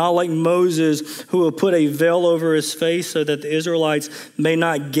bold, not like Moses, who will put a veil over his face so that the Israelites may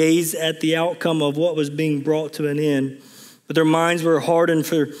not gaze at the outcome of what was being brought to an end. But their minds were hardened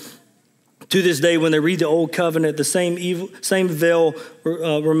to this day, when they read the old covenant, the same veil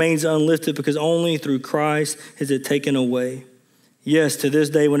remains unlifted because only through Christ is it taken away. Yes, to this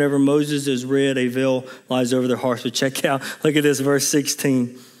day, whenever Moses is read, a veil lies over their hearts. But check out, look at this, verse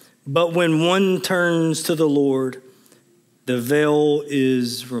 16. But when one turns to the Lord, the veil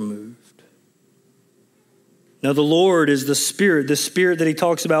is removed. Now, the Lord is the Spirit that he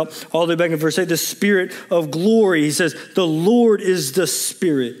talks about all the way back in verse 8, the Spirit of glory. He says, the Lord is the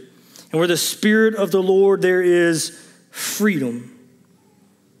Spirit. And where the Spirit of the Lord, there is freedom.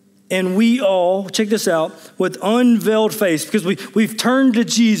 And we all, check this out, with unveiled face, because we've turned to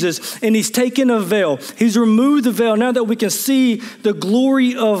Jesus and he's taken a veil. He's removed the veil now that we can see the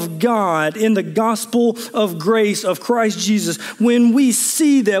glory of God in the gospel of grace of Christ Jesus. When we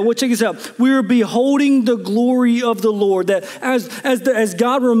see that, well, check this out, we are beholding the glory of the Lord. That as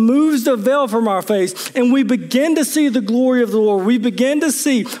God removes the veil from our face and we begin to see the glory of the Lord, we begin to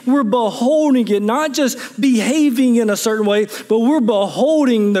see, we're beholding it, not just behaving in a certain way, but we're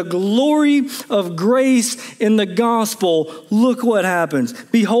beholding the glory of grace in the gospel. Look what happens.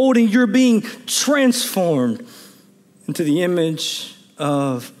 Beholding, you're being transformed into the image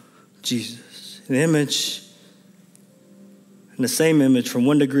of Jesus. The image, and the same image from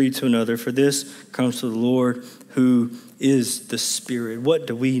one degree to another. For this comes to the Lord who is the Spirit. What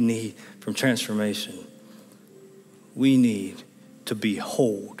do we need from transformation? We need to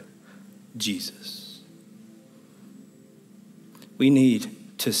behold Jesus. We need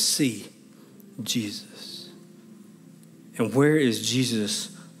to see Jesus. And where is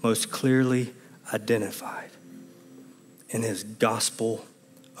Jesus most clearly identified? In his gospel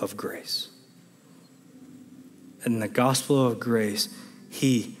of grace. In the gospel of grace,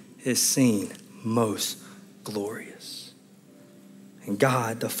 he is seen most glorious. and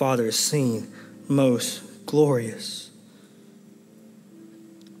God the Father is seen most glorious.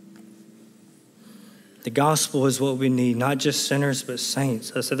 The gospel is what we need, not just sinners, but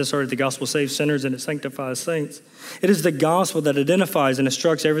saints. I said this already, the gospel saves sinners and it sanctifies saints. It is the gospel that identifies and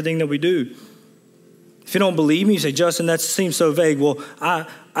instructs everything that we do. If you don't believe me, you say, Justin, that seems so vague. Well,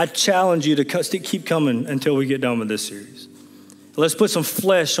 I challenge you to keep coming until we get done with this series. Let's put some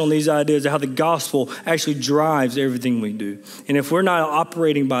flesh on these ideas of how the gospel actually drives everything we do. And if we're not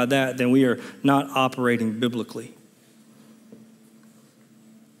operating by that, then we are not operating biblically.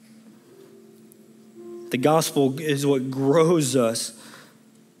 The gospel is what grows us.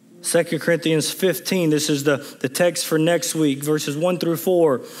 2 Corinthians 15, this is the text for next week, verses 1 through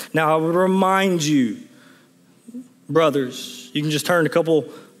 4. Now I would remind you, brothers, you can just turn a couple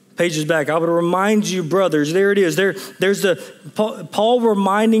pages back. I would remind you, brothers, there it is. There's Paul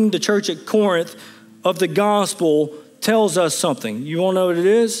reminding the church at Corinth of the gospel tells us something. You want to know what it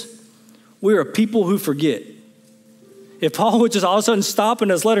is? We are people who forget. If Paul would just all of a sudden stop in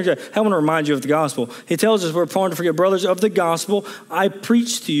his letter and say, I want to remind you of the gospel. He tells us we're prone to forget, brothers, of the gospel I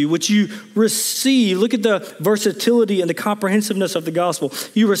preached to you, which you received. Look at the versatility and the comprehensiveness of the gospel.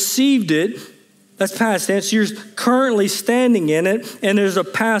 You received it. That's past tense. You're currently standing in it. And there's a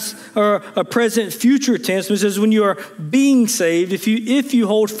past or a present future tense, which says when you are being saved, if you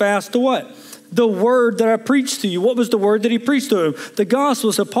hold fast to what? The word that I preached to you. What was the word that he preached to him? The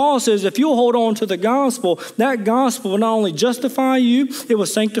gospel. So Paul says, if you'll hold on to the gospel, that gospel will not only justify you, it will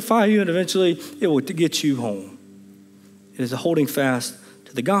sanctify you, and eventually it will get you home. It is a holding fast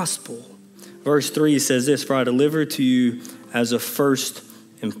to the gospel. Verse 3 says this, for I delivered to you as of first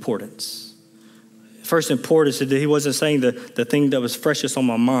importance. First importance, he wasn't saying the thing that was freshest on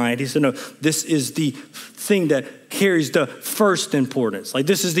my mind. He said, no, this is the thing that carries the first importance. Like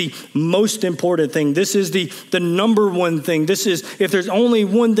this is the most important thing. This is the number one thing. This is, if there's only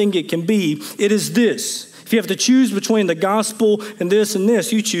one thing it can be, it is this. If you have to choose between the gospel and this,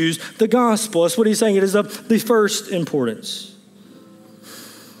 you choose the gospel. That's what he's saying. It is of the first importance.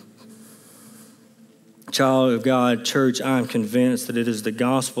 Child of God, church, I'm convinced that it is the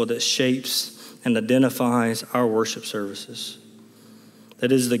gospel that shapes and identifies our worship services.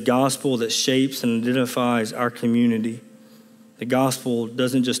 That is the gospel that shapes and identifies our community. The gospel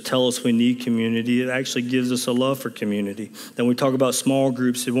doesn't just tell us we need community, it actually gives us a love for community. Then we talk about small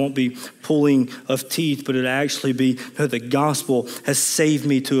groups, it won't be pulling of teeth, but it actually be, no, the gospel has saved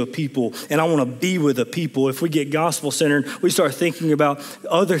me to a people, and I want to be with a people. If we get gospel-centered, we start thinking about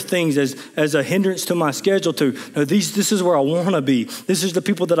other things as a hindrance to my schedule too. No, this is where I want to be. This is the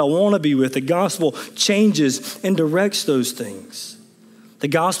people that I want to be with. The gospel changes and directs those things. The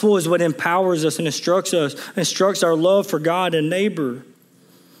gospel is what empowers us and instructs our love for God and neighbor.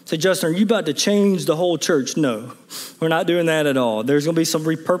 Say, Justin, are you about to change the whole church? No, we're not doing that at all. There's going to be some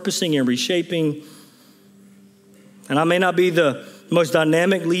repurposing and reshaping. And I may not be the most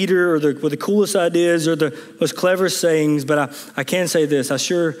dynamic leader or with the coolest ideas or the most clever sayings, but I can say this. I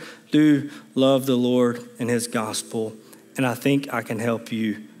sure do love the Lord and his gospel, and I think I can help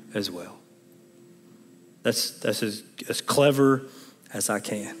you as well. That's as clever as I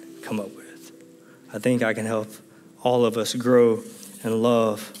can come up with. I think I can help all of us grow in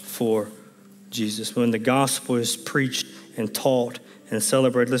love for Jesus. When the gospel is preached and taught and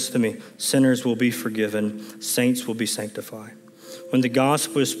celebrated, listen to me, sinners will be forgiven, saints will be sanctified. When the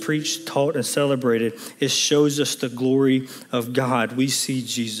gospel is preached, taught, and celebrated, it shows us the glory of God. We see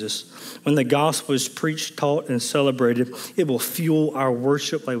Jesus. When the gospel is preached, taught, and celebrated, it will fuel our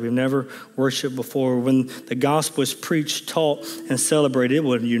worship like we've never worshiped before. When the gospel is preached, taught, and celebrated, it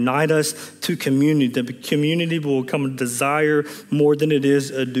will unite us to community. The community will become a desire more than it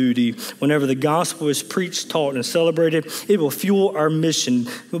is a duty. Whenever the gospel is preached, taught, and celebrated, it will fuel our mission.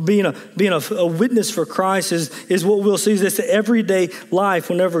 Being a witness for Christ is what we'll see. This everyday life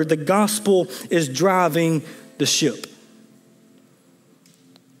whenever the gospel is driving the ship.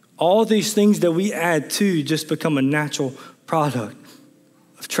 All these things that we add to just become a natural product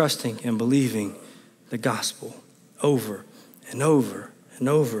of trusting and believing the gospel over and over and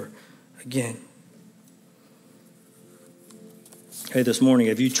over again. Hey, this morning,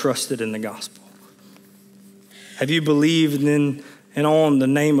 have you trusted in the gospel? Have you believed in and on the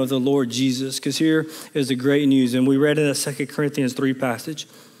name of the Lord Jesus? Because here is the great news. And we read in the 2 Corinthians 3 passage.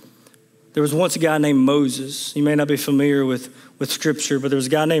 There was once a guy named Moses. You may not be familiar with scripture, but there was a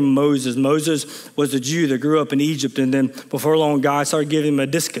guy named Moses. Moses was a Jew that grew up in Egypt. And then before long, God started giving him a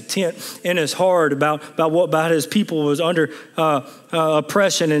discontent in his heart about his people was under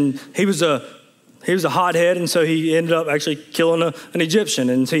oppression. And he was he was a hothead, and so he ended up actually killing an Egyptian.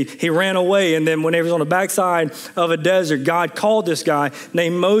 And he ran away, and then when he was on the backside of a desert, God called this guy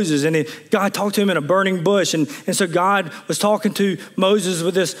named Moses, and God talked to him in a burning bush. And so God was talking to Moses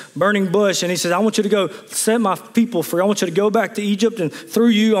with this burning bush, and he says, I want you to go set my people free. I want you to go back to Egypt, and through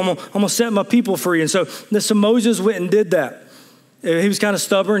you, I'm going to set my people free. And so Moses went and did that. He was kind of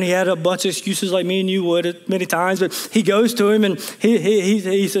stubborn. He had a bunch of excuses like me and you would many times. But he goes to him and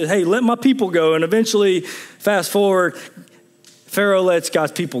he says, hey, let my people go. And eventually, fast forward, Pharaoh lets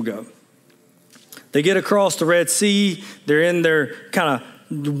God's people go. They get across the Red Sea. They're in their kind of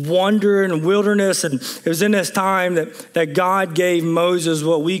wander in the wilderness. And it was in this time that God gave Moses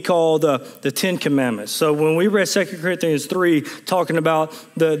what we call the Ten Commandments. So when we read 2 Corinthians 3, talking about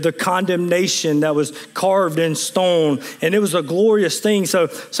the condemnation that was carved in stone, and it was a glorious thing. So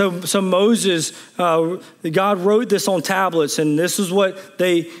Moses, God wrote this on tablets, and this is what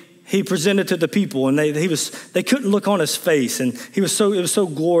he presented to the people, and they couldn't look on his face, and it was so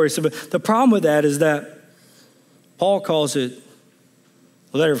glorious. But the problem with that is that Paul calls it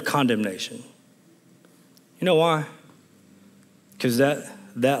a letter of condemnation. You know why? Because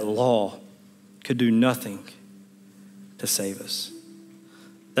that law could do nothing to save us.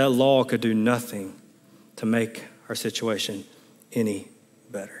 That law could do nothing to make our situation any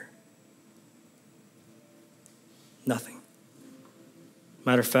better. Nothing.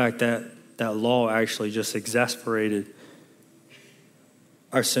 Matter of fact, that law actually just exasperated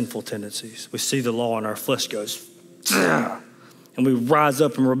our sinful tendencies. We see the law and our flesh goes, "Ugh," and we rise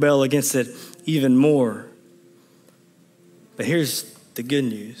up and rebel against it even more. But here's the good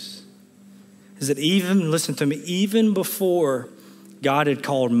news, is that listen to me, even before God had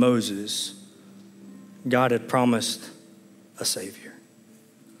called Moses, God had promised a Savior.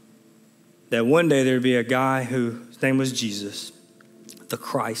 That one day there'd be a guy whose name was Jesus, the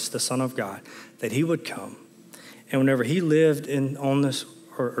Christ, the Son of God, that he would come. And whenever he lived on this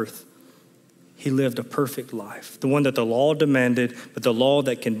earth, he lived a perfect life. The one that the law demanded, but the law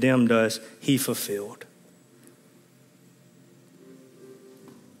that condemned us, he fulfilled.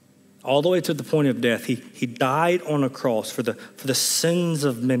 All the way to the point of death. He died on a cross for the sins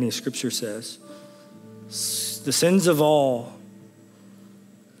of many, Scripture says. The sins of all.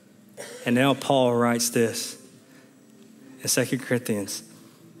 And now Paul writes this in 2 Corinthians.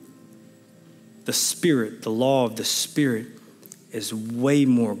 The Spirit, the law of the Spirit, is way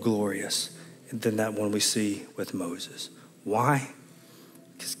more glorious than that one we see with Moses. Why?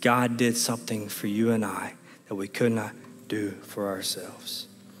 Because God did something for you and I that we could not do for ourselves.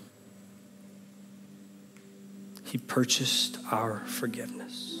 He purchased our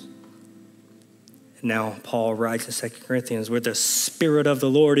forgiveness. And now Paul writes in 2 Corinthians, where the Spirit of the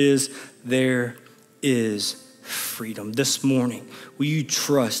Lord is, there is freedom. This morning, will you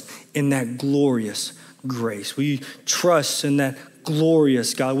trust in that glorious grace? Will you trust in that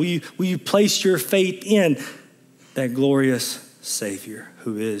glorious God? Will you place your faith in that glorious Savior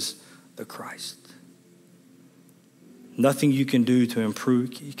who is the Christ? Nothing you can do to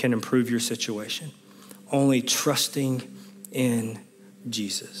improve your situation. Only trusting in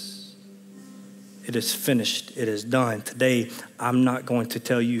Jesus. It is finished. It is done. Today, I'm not going to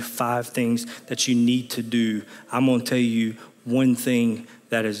tell you 5 things that you need to do. I'm going to tell you one thing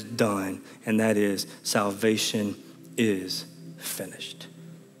that is done, and that is salvation is finished.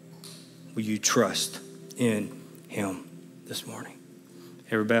 Will you trust in him this morning?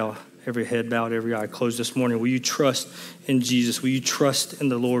 Every head bowed, every eye closed this morning. Will you trust in Jesus? Will you trust in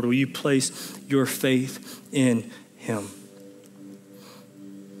the Lord? Will you place your faith in him?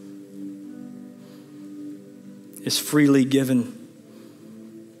 It's freely given.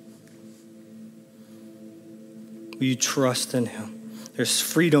 Will you trust in him? There's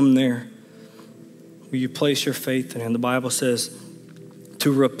freedom there. Will you place your faith in him? The Bible says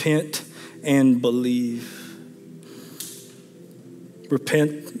to repent and believe.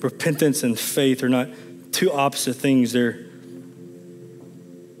 Repentance and faith are not two opposite things. They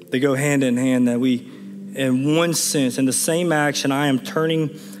go hand in hand, that we, in one sense, in the same action, I am turning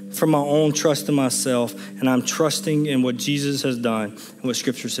from my own trust in myself, and I'm trusting in what Jesus has done and what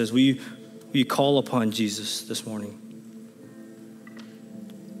Scripture says. Will you call upon Jesus this morning?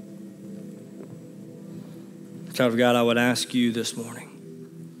 Child of God, I would ask you this morning,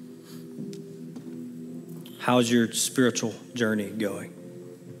 how's your spiritual journey going?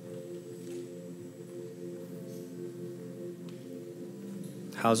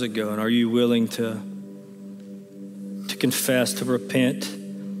 How's it going? Are you willing to confess, to repent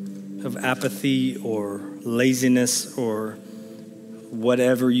of apathy or laziness or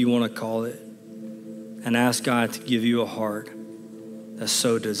whatever you want to call it, and ask God to give you a heart that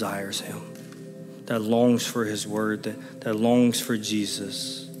so desires him? that longs for his word, that longs for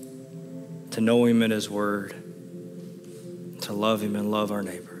Jesus, to know him in his word, to love him and love our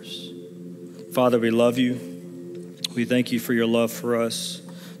neighbors. Father, we love you. We thank you for your love for us.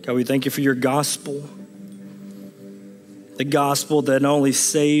 God, we thank you for your gospel. The gospel that not only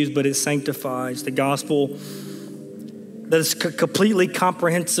saves, but it sanctifies. The gospel that is completely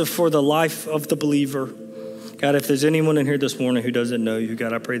comprehensive for the life of the believer. God, if there's anyone in here this morning who doesn't know you,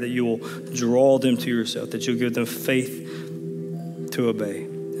 God, I pray that you will draw them to yourself, that you'll give them faith to obey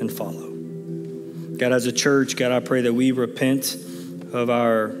and follow. God, as a church, God, I pray that we repent of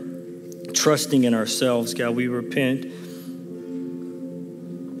our trusting in ourselves. God, we repent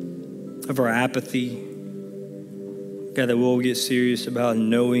of our apathy. God, that we'll get serious about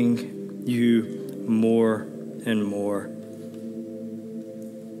knowing you more and more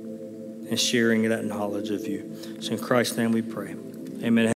and sharing that knowledge of you. So in Christ's name we pray. Amen.